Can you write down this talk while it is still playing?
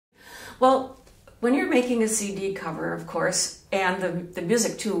Well, when you're making a CD cover, of course, and the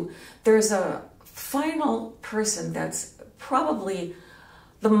music too, there's a final person that's probably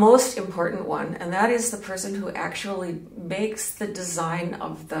the most important one, and that is the person who actually makes the design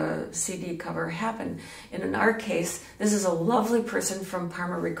of the CD cover happen. And in our case, this is a lovely person from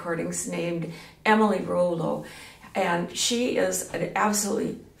Parma Recordings named Emily Rollo, and she is an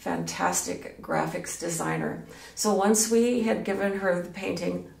absolutely fantastic graphics designer. So once we had given her the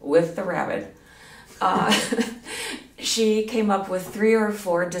painting with the rabbit, she came up with 3 or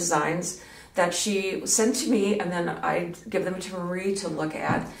 4 designs that she sent to me, and then I'd give them to Marie to look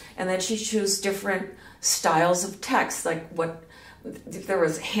at, and then she chose different styles of text, like what, there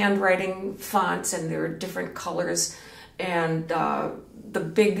was handwriting fonts, and there were different colors, and the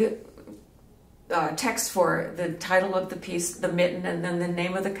big text for the title of the piece, the mitten, and then the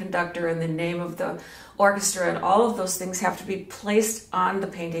name of the conductor and the name of the orchestra, and all of those things have to be placed on the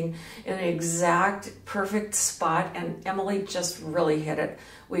painting in an exact perfect spot, and Emily just really hit it.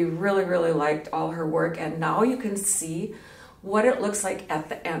 We really, really liked all her work, and now you can see what it looks like at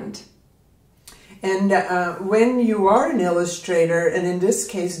the end. And when you are an illustrator, and in this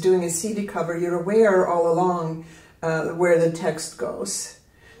case doing a CD cover, you're aware all along where the text goes.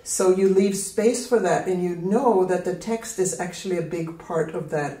 So you leave space for that, and you know that the text is actually a big part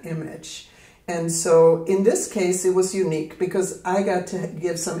of that image. And so in this case, it was unique because I got to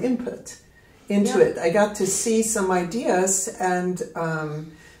give some input into it. I got to see some ideas and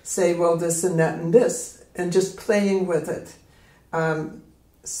say, well, this and that and this, and just playing with it.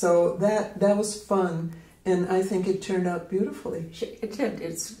 So that was fun, and I think it turned out beautifully. It did.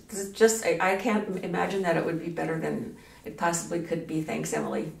 It's just, I can't imagine that it would be better than it possibly could be. Thanks,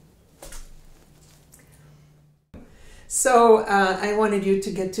 Emily. So I wanted you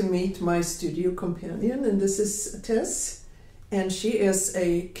to get to meet my studio companion, and this is Tess, and she is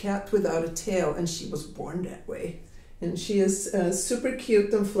a cat without a tail, and she was born that way. And she is super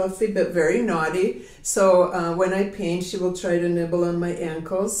cute and fluffy, but very naughty. So when I paint, she will try to nibble on my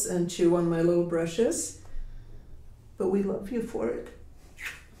ankles and chew on my little brushes. But we love you for it.